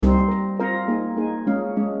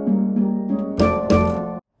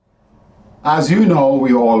As you know,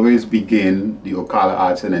 we always begin the OCALA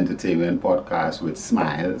Arts and Entertainment podcast with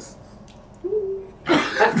smiles.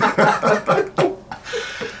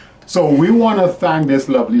 So we want to thank this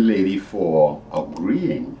lovely lady for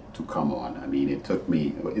agreeing to come on. I mean, it took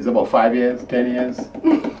me, it's about 5 years, 10 years?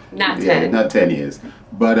 Not 10. Yeah, not 10 years.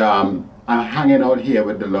 But I'm hanging out here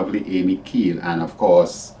with the lovely Amy Keel. And of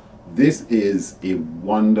course, this is a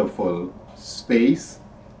wonderful space.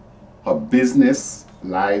 Her business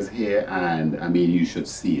lies here, and I mean, you should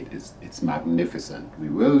see it. It's magnificent. We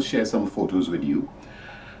will share some photos with you.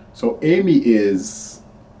 So Amy is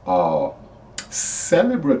a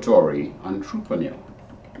celebratory entrepreneur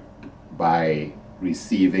by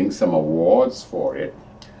receiving some awards for it.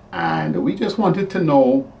 And we just wanted to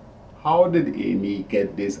know, how did Amy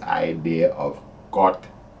get this idea of Got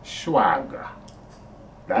SCHWAG?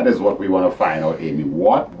 That is what we want to find out, Amy.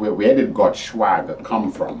 Where did Got SCHWAG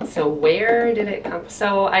come from? So where did it come?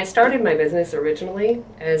 So I started my business originally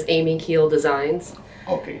as Amy Keel Designs.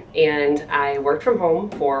 Okay. And I worked from home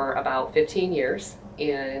for about 15 years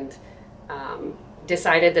and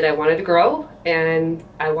decided that I wanted to grow and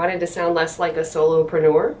I wanted to sound less like a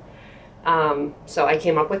solopreneur. So I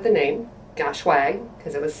came up with the name, Got SCHWAG,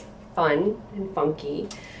 because it was fun and funky,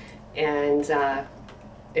 and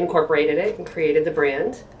incorporated it and created the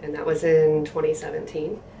brand, and that was in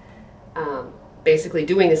 2017. Basically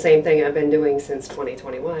doing the same thing I've been doing since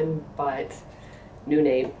 2021, but new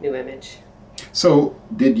name, new image. So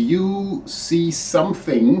did you see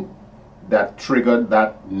something that triggered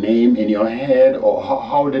that name in your head, or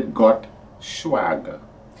how did Got SCHWAG?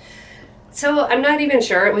 So I'm not even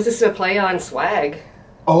sure. It was just a play on swag.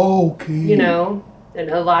 Okay. You know, and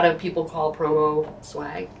a lot of people call promo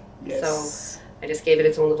swag. Yes. So I just gave it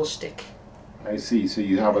its own little shtick. I see. So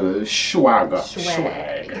you have a swagger,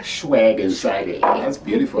 swag inside it. That's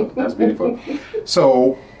beautiful. That's beautiful.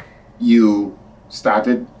 So you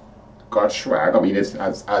started Got SCHWAG. I mean, it's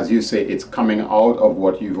as you say, it's coming out of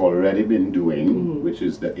what you've already been doing, which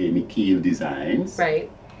is the Amy Keel Designs.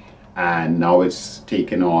 Right. And now it's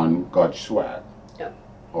taken on Got SCHWAG. Yep.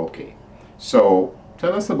 Okay. So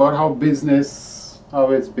tell us about how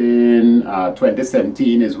it's been.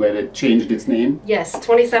 2017 is when it changed its name? Yes,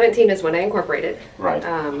 2017 is when I incorporated. Right.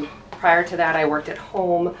 Prior to that, I worked at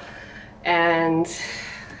home, and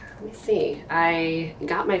let me see, I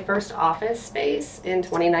got my first office space in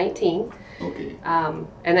 2019. Okay. And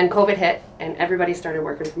then COVID hit, and everybody started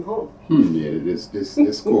working from home. Yeah, this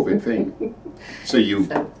COVID thing. So you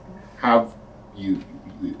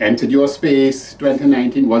entered your space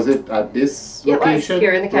 2019. Was it at this location? It was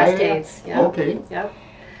here in the Cascades. Yeah. Okay. Yep.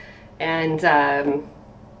 And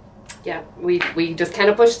we just kind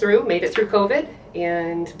of pushed through, made it through COVID,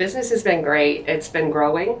 and business has been great. It's been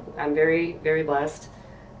growing. I'm very, very blessed.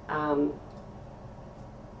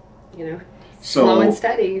 Slow and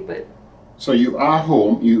steady, but. So you are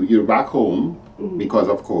home. You're back home because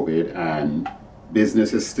of COVID, and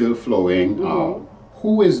business is still flowing.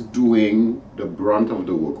 Who is doing the brunt of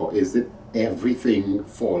the work, or is it everything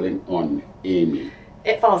falling on Amy?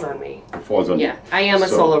 It falls on me. It falls on you. Yeah, I am a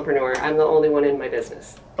solopreneur. I'm the only one in my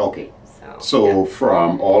business. Okay. So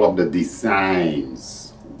from all of the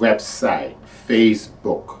designs, website,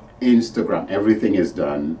 Facebook, Instagram, everything is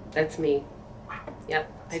done. That's me.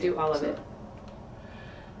 Yep, I do all of it.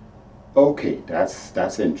 Okay,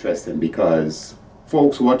 that's interesting, because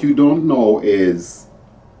folks, what you don't know is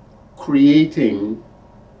creating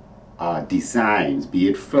designs, be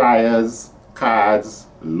it flyers, cards,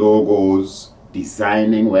 logos,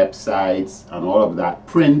 designing websites and all of that,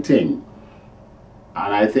 printing.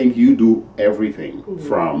 And I think you do everything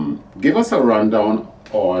from, give us a rundown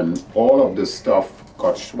on all of the stuff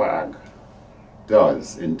Got SCHWAG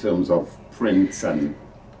does in terms of prints and...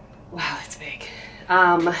 Wow, that's big.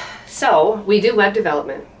 So we do web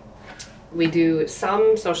development. We do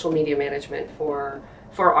some social media management for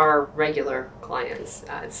our regular clients.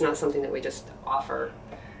 It's not something that we just offer.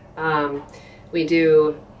 We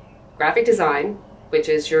do graphic design, which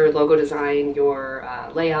is your logo design, your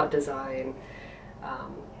layout design.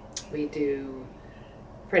 We do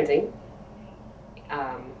printing,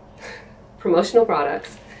 promotional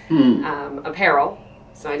products, apparel.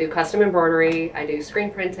 So I do custom embroidery, I do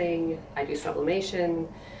screen printing, I do sublimation.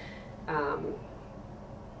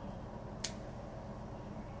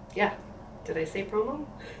 Did I say promo?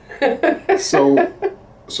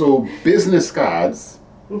 So business cards,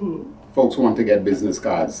 folks want to get business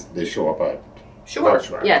cards, they show up at Sure.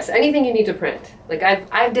 Yes, anything you need to print. Like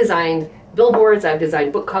I've designed billboards, I've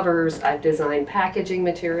designed book covers, I've designed packaging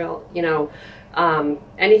material,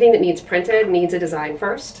 anything that needs printed needs a design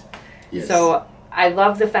first. Yes. So I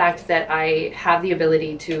love the fact that I have the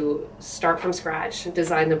ability to start from scratch,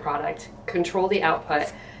 design the product, control the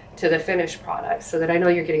output to the finished product so that I know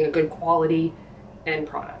you're getting a good quality end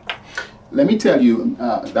product. Let me tell you,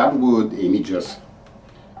 that word Amy just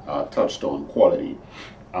touched on, quality.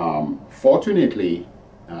 Fortunately,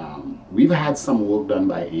 we've had some work done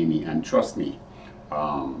by Amy, and trust me,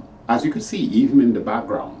 as you can see, even in the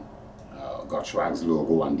background, got SCHWAG's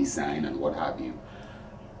logo and design and what have you,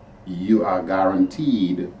 you are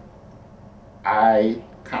guaranteed eye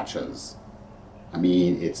catchers. I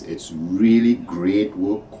mean, it's really great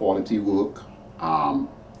work, quality work,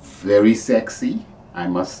 very sexy, I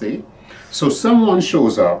must say. So someone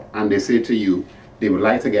shows up and they say to you, they would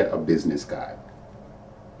like to get a business card.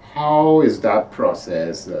 How is that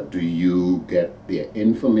process? Do you get their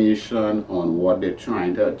information on what they're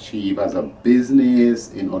trying to achieve as a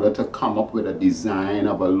business in order to come up with a design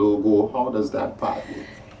of a logo? How does that part work?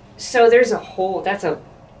 So that's a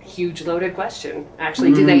huge loaded question.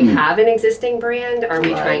 Actually, do they have an existing brand? Are we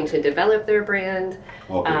trying to develop their brand?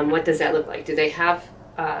 Okay. What does that look like? Do they have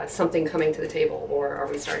something coming to the table, or are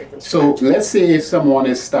we starting from scratch? So let's say if someone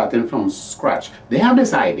is starting from scratch, they have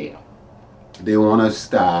this idea. They want to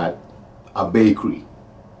start a bakery.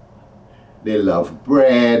 They love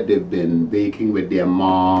bread. They've been baking with their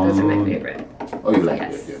mom. Those are my favorite. Oh, you like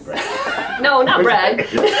Yes. your bread? No, not bread.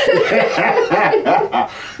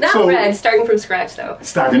 Not bread. Starting from scratch, though.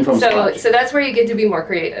 Starting from scratch. So that's where you get to be more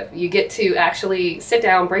creative. You get to actually sit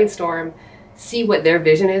down, brainstorm, see what their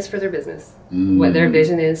vision is for their business, what their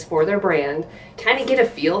vision is for their brand, kind of get a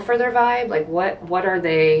feel for their vibe. Like what are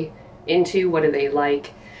they into? What do they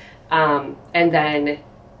like? And then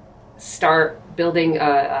start building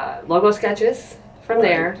logo sketches from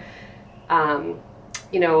there.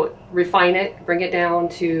 Refine it, bring it down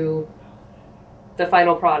to the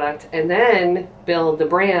final product, and then build the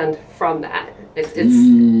brand from that.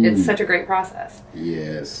 It's such a great process.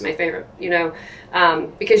 Yes. My favorite,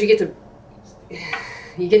 because you get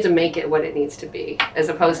to make it what it needs to be, as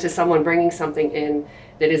opposed to someone bringing something in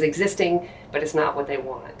that is existing, but it's not what they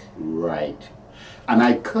want. Right. And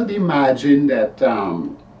I could imagine that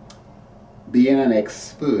being an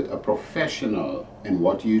expert, a professional in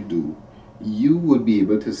what you do, you would be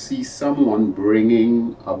able to see someone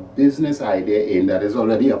bringing a business idea in that is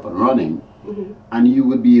already up and running, and you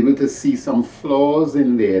would be able to see some flaws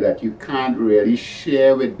in there that you can't really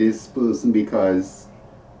share with this person because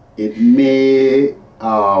it may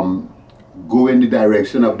go in the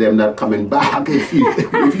direction of them not coming back if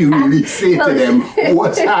you really say to them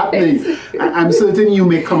what's happening. I'm certain you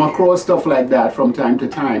may come across stuff like that from time to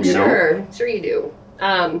time, you know? Sure you do.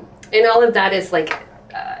 And all of that is like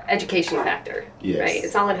education factor, right?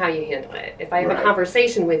 It's all in how you handle it. If I have a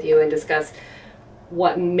conversation with you and discuss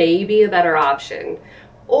what may be a better option,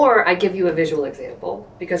 or I give you a visual example,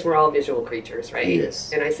 because we're all visual creatures, right?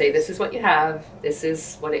 Yes. And I say, this is what you have, this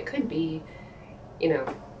is what it could be, and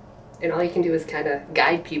all you can do is kind of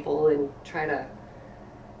guide people and try to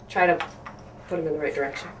put them in the right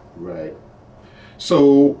direction. Right.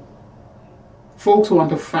 So, folks who want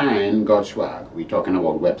to find SCHWAG, we're talking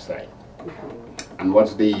about website. And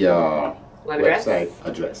what's the website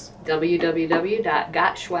address?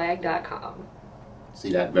 www.gotschwag.com.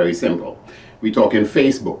 See that? Very simple. We're talking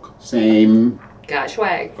Facebook. Same.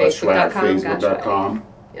 SCHWAG. Facebook.com.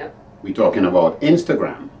 Yep. We're talking about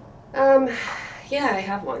Instagram. Yeah, I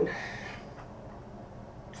have one.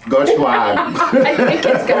 SCHWAG. I think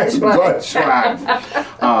it's SCHWAG. SCHWAG.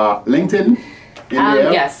 LinkedIn? In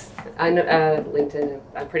there? Yes. LinkedIn.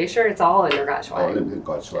 I'm pretty sure it's all under SCHWAG. All in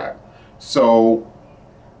SCHWAG. So,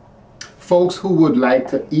 folks who would like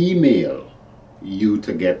to email you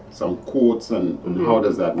to get some quotes and how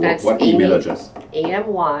does that work? That's what email address?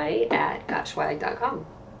 amy@gotschwag.com.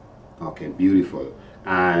 Okay, beautiful.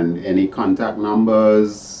 And any contact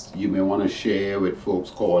numbers you may want to share with folks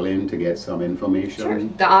calling to get some information? Sure.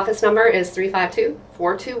 The office number is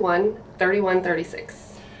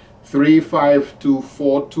 352-421-3136.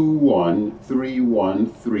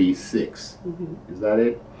 352-421-3136. Is that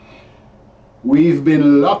it? We've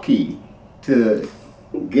been lucky to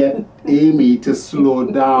get Amy to slow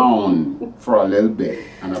down for a little bit.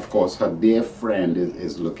 And of course, her dear friend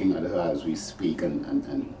is looking at her as we speak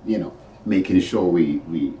and making sure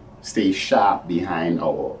we stay sharp behind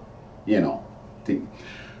our,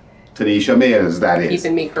 Tanisha Mills, that is.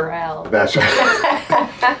 Keeping me corralled. That's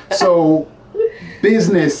right. So,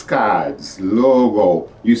 business cards, logo,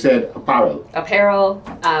 you said apparel. Apparel.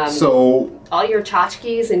 So, all your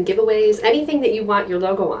tchotchkes and giveaways, anything that you want your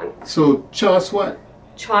logo on. So, just what?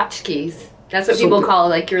 Tchotchkes. That's what people call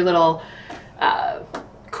like your little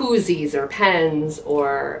koozies or pens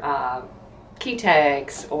or key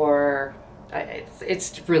tags, or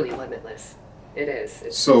it's really limitless. It is.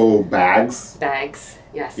 So bags. Bags,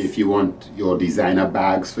 yes. If you want your designer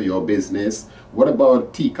bags for your business, what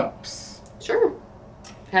about teacups? Sure.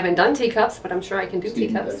 Haven't done teacups, but I'm sure I can do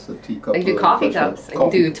teacups. That's a teacup. I can do coffee cups. I can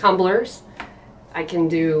do tumblers. I can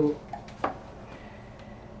do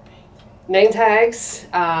name tags.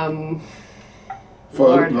 In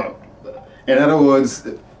other words,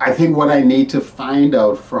 I think what I need to find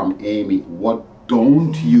out from Amy, what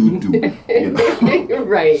don't you do? You know?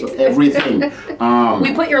 Right. So everything.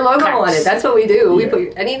 We put your logo on it. That's what we do. Yeah. We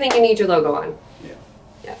put anything you need your logo on. Yeah.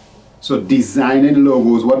 Yeah. So designing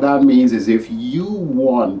logos, what that means is if you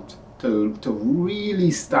want to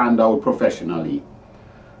really stand out professionally,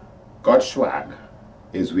 SCHWAG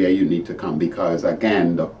is where you need to come, because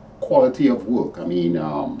again, the quality of work. I mean,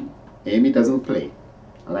 Amy doesn't play.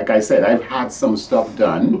 Like I said, I've had some stuff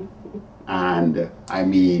done, and I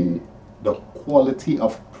mean, the quality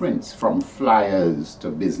of prints, from flyers to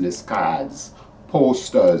business cards,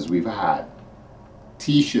 posters we've had,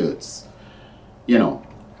 t-shirts, you know,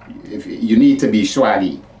 if you need to be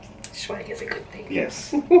swaggy. Swag is a good thing.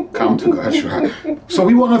 Yes, come to SCHWAG. So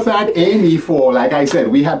we want to thank Amy for, like I said,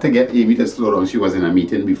 we had to get Amy to slow down. She was in a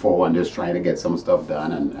meeting before and just trying to get some stuff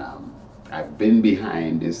done, and I've been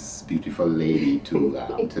behind this beautiful lady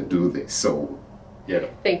to do this. So, yeah.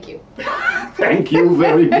 Thank you. Thank you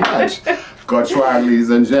very much. SCHWAG, ladies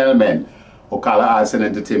and gentlemen. OCALA Arts and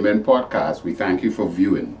Entertainment Podcast. We thank you for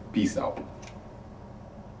viewing. Peace out.